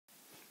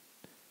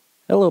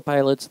Hello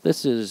pilots,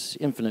 this is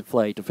Infinite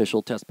Flight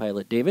official test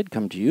pilot David,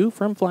 come to you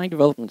from Flying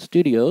Development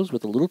Studios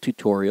with a little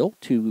tutorial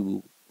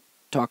to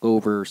talk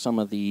over some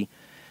of the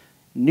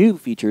new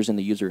features in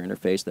the user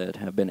interface that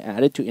have been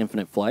added to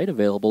Infinite Flight,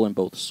 available in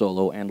both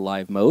solo and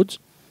live modes.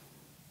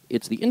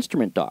 It's the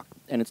instrument dock,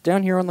 and it's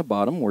down here on the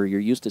bottom where you're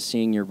used to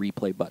seeing your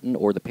replay button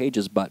or the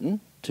pages button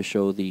to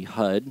show the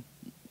HUD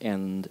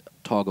and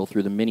toggle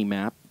through the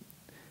mini-map,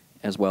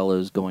 as well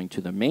as going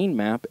to the main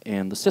map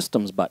and the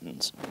systems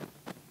buttons.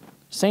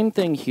 Same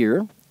thing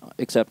here,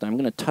 except I'm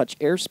going to touch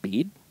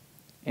airspeed,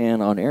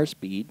 and on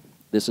airspeed,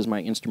 this is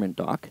my instrument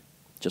dock,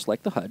 just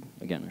like the HUD.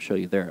 Again, I'll show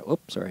you there.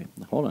 Oops, sorry.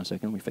 Hold on a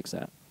second, let me fix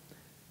that.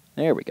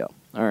 There we go.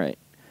 All right.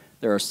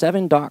 There are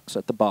 7 docks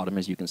at the bottom,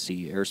 as you can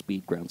see.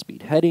 Airspeed, ground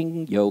speed,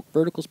 heading, yoke,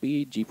 vertical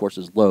speed,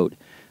 G-forces, load.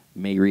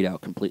 May read out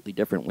completely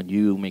different when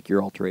you make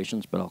your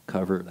alterations, but I'll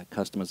cover the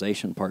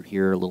customization part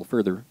here a little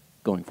further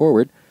going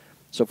forward.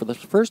 So for the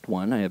first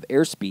one, I have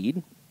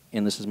airspeed,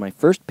 and this is my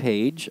first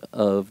page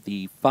of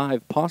the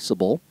 5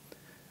 possible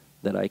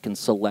that I can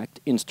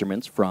select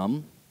instruments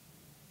from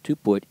to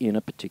put in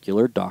a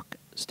particular dock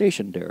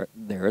station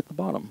there at the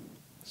bottom.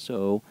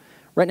 So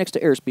right next to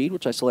airspeed,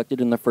 which I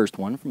selected in the first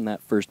one from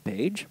that first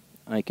page,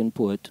 I can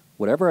put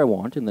whatever I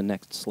want in the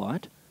next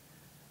slot.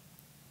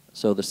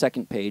 So the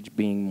second page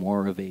being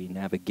more of a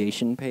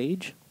navigation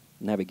page,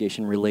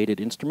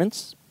 navigation-related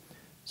instruments,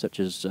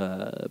 such as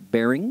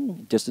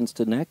bearing, distance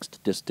to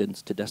next,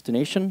 distance to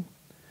destination.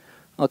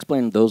 I'll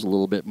explain those a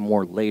little bit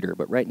more later,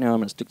 but right now I'm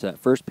going to stick to that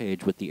first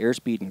page with the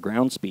airspeed and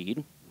ground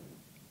speed.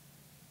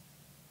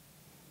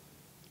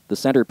 The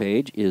center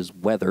page is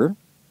weather,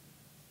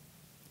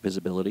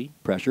 visibility,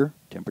 pressure,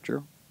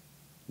 temperature,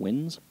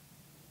 winds,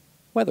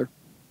 weather.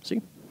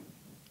 See?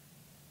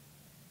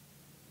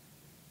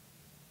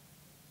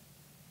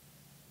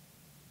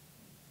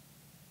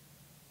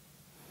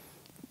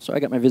 So I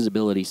got my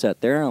visibility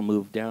set there. I'll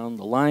move down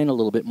the line a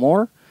little bit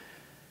more.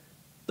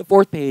 The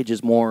fourth page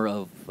is more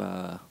of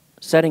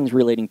settings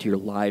relating to your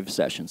live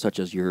session, such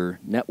as your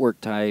network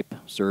type,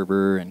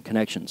 server, and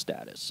connection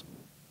status.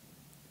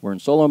 We're in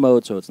solo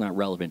mode, so it's not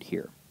relevant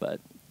here, but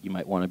you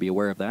might want to be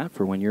aware of that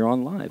for when you're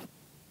on live.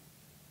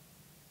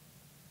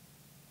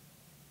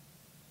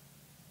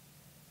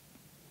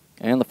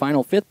 And the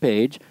final 5th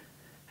page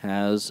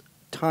has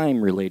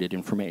time-related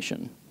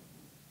information.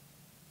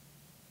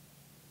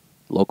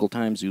 Local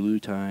time, Zulu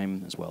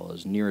time, as well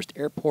as nearest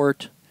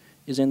airport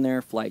is in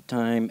there, flight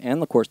time,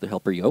 and of course the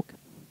helper yoke.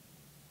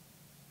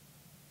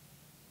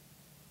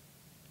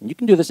 And you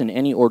can do this in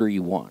any order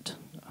you want.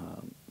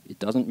 It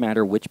doesn't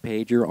matter which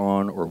page you're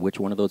on or which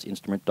one of those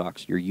instrument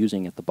docks you're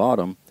using at the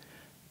bottom.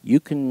 You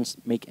can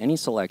make any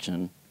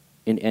selection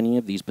in any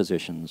of these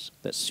positions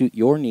that suit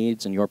your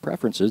needs and your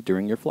preferences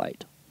during your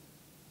flight.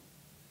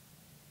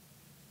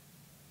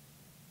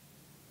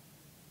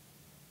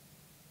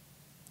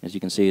 As you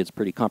can see, it's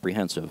pretty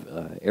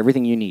comprehensive.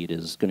 Everything you need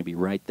is going to be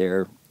right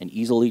there and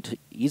easily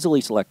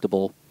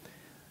selectable.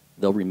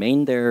 They'll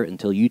remain there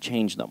until you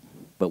change them.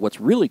 But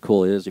what's really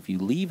cool is if you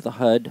leave the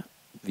HUD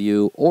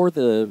view or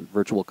the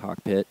virtual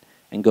cockpit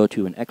and go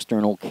to an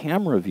external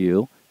camera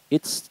view,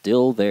 it's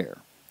still there,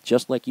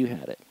 just like you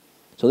had it.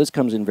 So this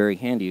comes in very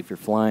handy if you're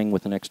flying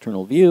with an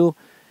external view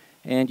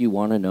and you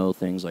want to know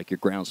things like your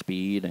ground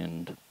speed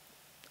and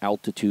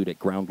altitude at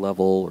ground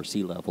level or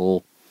sea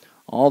level,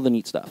 all the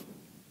neat stuff.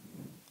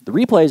 The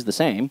replay is the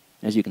same,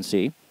 as you can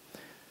see.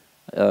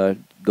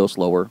 Go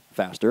slower,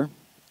 faster.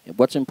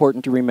 What's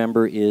important to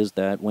remember is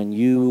that when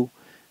you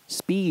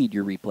speed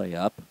your replay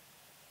up,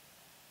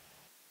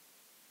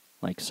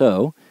 like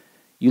so,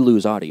 you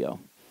lose audio.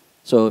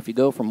 So if you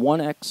go from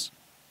 1x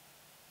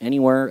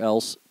anywhere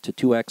else to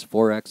 2x,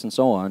 4x, and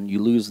so on, you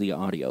lose the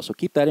audio. So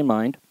keep that in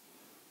mind.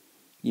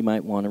 You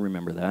might want to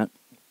remember that.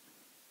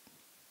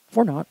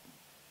 Or not.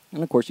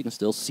 And of course you can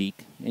still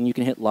seek, and you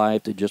can hit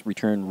live to just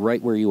return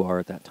right where you are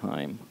at that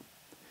time.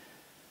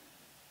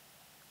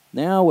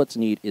 Now what's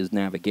neat is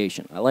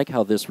navigation. I like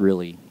how this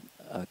really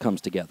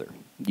comes together.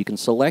 You can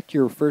select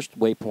your first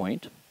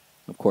waypoint,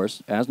 of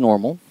course, as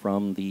normal,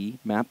 from the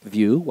map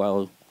view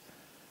while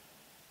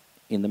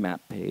in the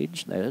map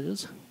page, that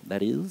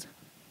is.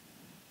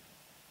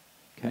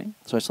 Okay,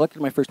 so I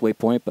selected my first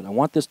waypoint, but I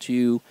want this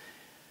to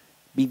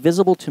be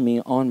visible to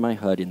me on my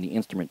HUD in the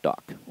instrument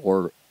dock,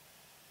 or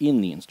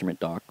in the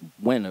instrument dock,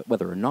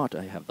 whether or not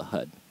I have the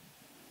HUD.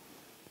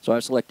 So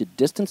I've selected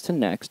distance to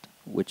next,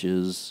 which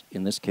is,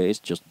 in this case,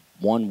 just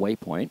one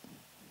waypoint.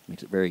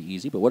 Makes it very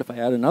easy, but what if I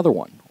add another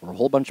one, or a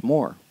whole bunch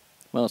more?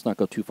 Well, let's not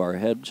go too far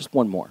ahead, just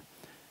one more.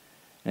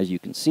 As you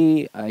can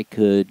see, I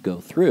could go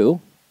through.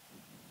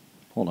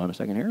 Hold on a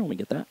second here, let me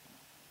get that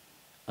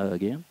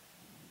again.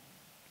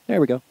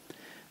 There we go.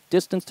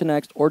 Distance to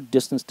next or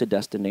distance to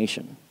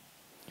destination.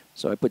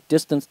 So I put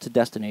distance to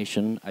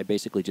destination. I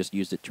basically just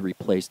used it to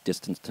replace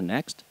distance to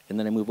next, and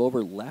then I move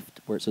over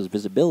left where it says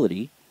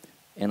visibility,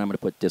 and I'm going to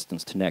put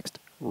distance to next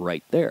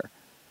right there.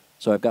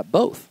 So I've got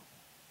both.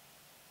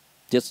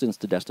 Distance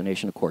to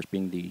destination, of course,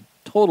 being the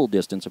total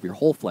distance of your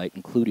whole flight,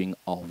 including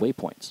all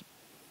waypoints.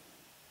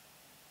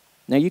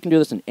 Now, you can do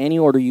this in any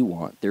order you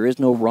want. There is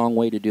no wrong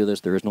way to do this.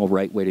 There is no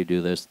right way to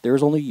do this.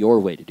 There's only your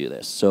way to do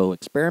this. So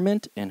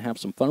experiment and have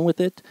some fun with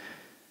it,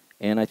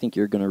 and I think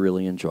you're going to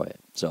really enjoy it.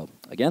 So,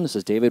 again, this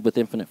is David with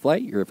Infinite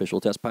Flight, your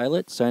official test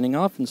pilot, signing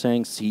off and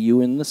saying see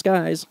you in the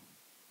skies.